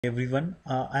Everyone,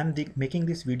 making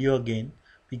this video again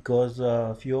because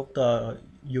few of the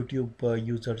YouTube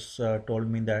users told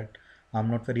me that I'm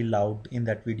not very loud in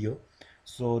that video.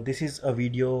 So this is a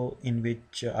video in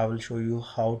which I will show you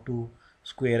how to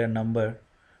square a number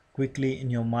quickly in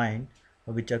your mind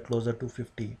which are closer to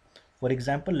 50. For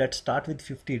example, let's start with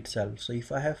 50 itself. So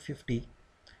if I have 50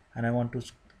 and I want to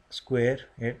square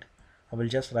it, I will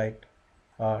just write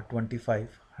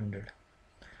 2500.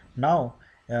 Now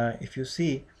if you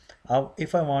see,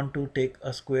 if I want to take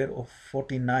a square of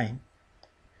 49,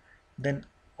 then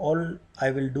all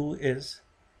I will do is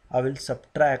I will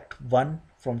subtract 1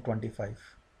 from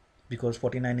 25 because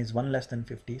 49 is 1 less than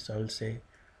 50, so I will say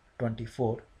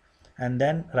 24 and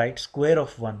then write square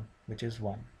of 1, which is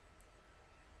 1.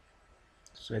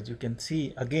 So as you can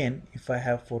see, again, if I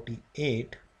have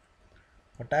 48,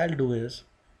 what I'll do is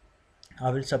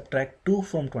I will subtract 2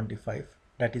 from 25,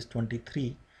 that is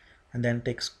 23, and then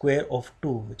take square of 2,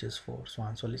 which is 4. So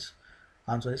answer is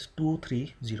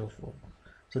 2304.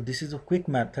 So this is a quick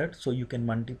method, so you can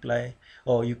multiply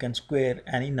or you can square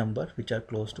any number which are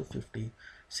close to 50.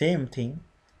 Same thing,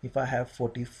 if I have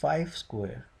 45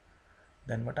 square,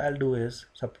 then what I'll do is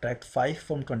subtract 5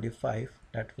 from 25,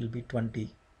 that will be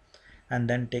 20, and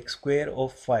then take square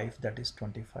of 5, that is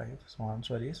 25. So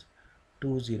answer is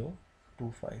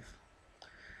 2025.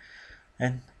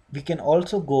 And we can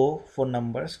also go for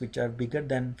numbers which are bigger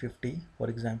than 50. For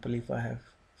example, if I have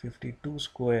 52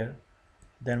 square,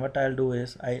 then what I'll do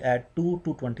is I add 2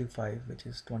 to 25, which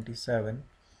is 27,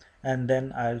 and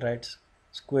then I'll write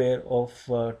square of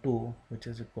 2, which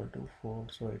is equal to 4.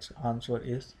 So its answer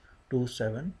is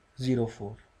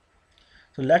 2704.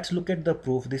 So let's look at the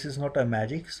proof. This is not a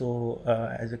magic, so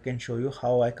as I can show you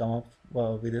how I come up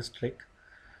with this trick.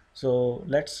 So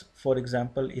let's, for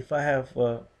example, if I have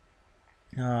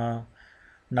uh,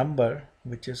 number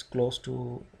which is close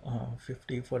to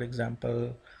 50, for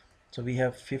example, so we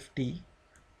have 50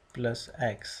 plus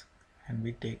x and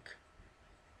we take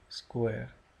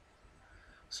square.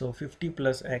 So 50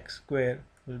 plus x square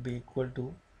will be equal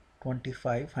to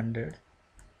 2500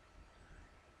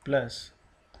 plus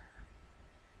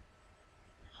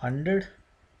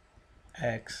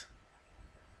 100x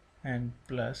and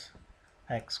plus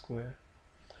x square.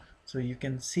 So you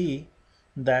can see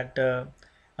that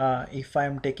if I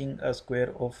am taking a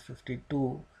square of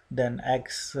 52, then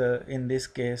x in this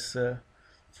case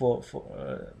for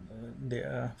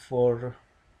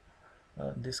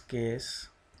this case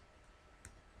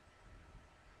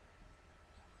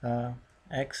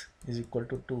x is equal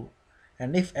to 2,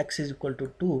 and if x is equal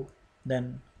to 2,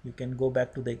 then you can go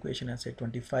back to the equation and say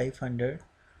 2500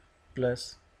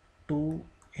 plus 2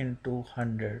 into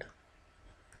 100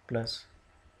 plus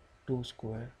 2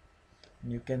 square.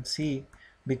 And you can see,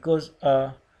 because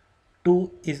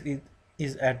 2 is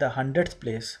at the 100th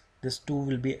place, this 2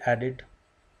 will be added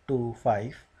to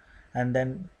 5, and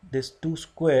then this 2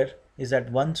 square is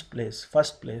at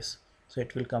first place, so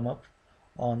it will come up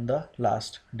on the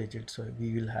last digit. So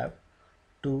we will have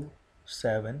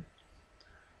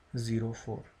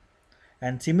 2704.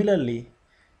 And similarly,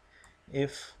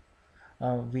 if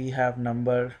we have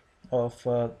number of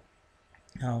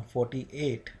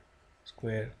 48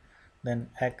 square,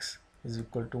 then x is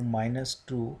equal to minus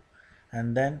 2,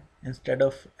 and then instead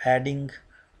of adding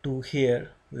 2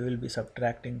 here, we will be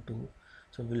subtracting 2,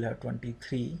 so we'll have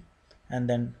 23, and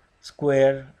then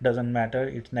square doesn't matter,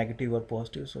 it's negative or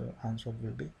positive, so answer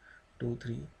will be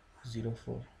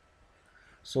 2304.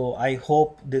 So I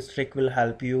hope this trick will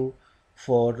help you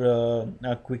for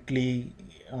quickly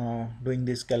doing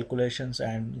these calculations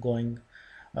and going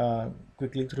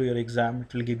quickly through your exam.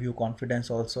 It will give you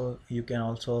confidence. Also, you can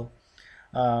also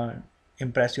uh,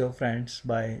 impress your friends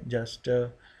by just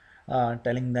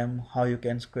telling them how you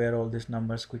can square all these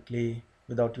numbers quickly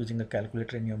without using a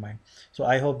calculator in your mind. So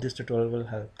I hope this tutorial will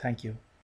help. Thank you.